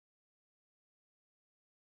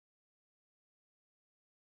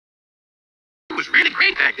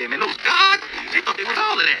back then, man. Those gods, they thought they was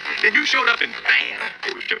all of that. Then you showed up and bam,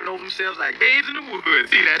 they was tripping over themselves like babes in the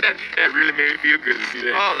woods. See, that really made me feel good to see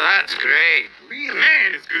that. Oh, that's great. Really?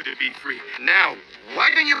 Man, it's good to be free. Now,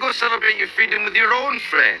 why don't you go celebrate your freedom with your own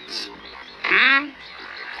friends?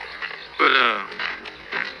 But,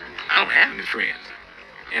 I don't have any friends.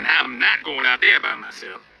 And I'm not going out there by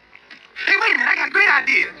myself. Hey, wait a minute, I got a great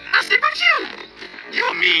idea. I'll stick with you.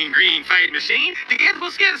 You're a mean green fighting machine. Together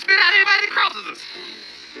we'll scare the spit out of everybody that crosses us.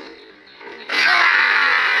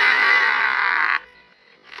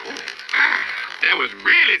 That was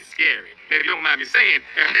really scary. Now, if you don't mind me saying,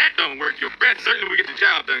 if that don't work, your breath certainly will get the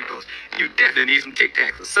job done, because you definitely need some Tic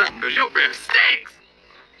Tacs or something, because your breath stinks.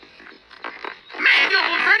 Man, you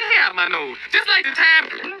almost hurt the hair out of my nose. Just like the time.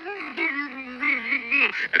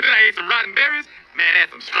 And then I ate some rotten berries. Man, I had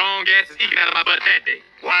some strong gases eking out of my butt that day.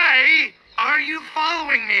 Why are you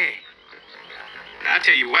following me? I'll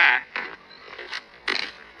tell you why.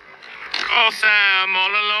 'Cause I'm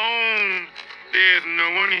all alone. There's no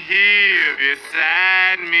one here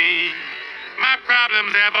beside me. My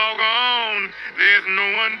problems have all gone. There's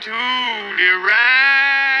no one to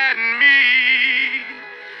deride me.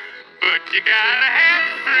 But you gotta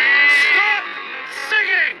have friends. Stop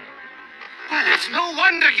singing! Well, it's no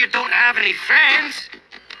wonder you don't have any friends.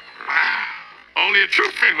 Wow. Only a true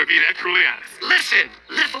friend would be that truly honest. Listen,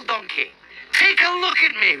 little donkey. Take a look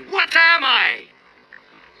at me. What am I?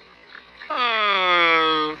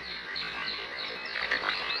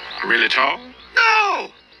 Really tall?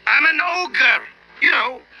 No! I'm an ogre. You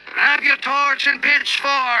know, have your torch and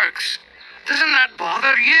pitchforks. Doesn't that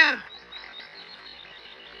bother you?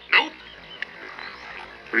 Nope.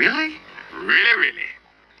 Really? Really.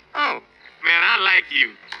 Oh. Man, I like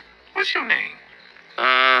you. What's your name?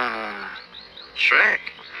 Shrek.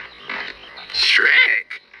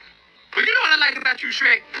 Shrek? Well, you know what I like about you,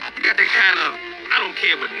 Shrek? You got that kind of, I don't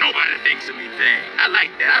care what nobody thinks of me thing. I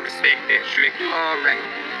like that. I respect that, Shrek. You all right.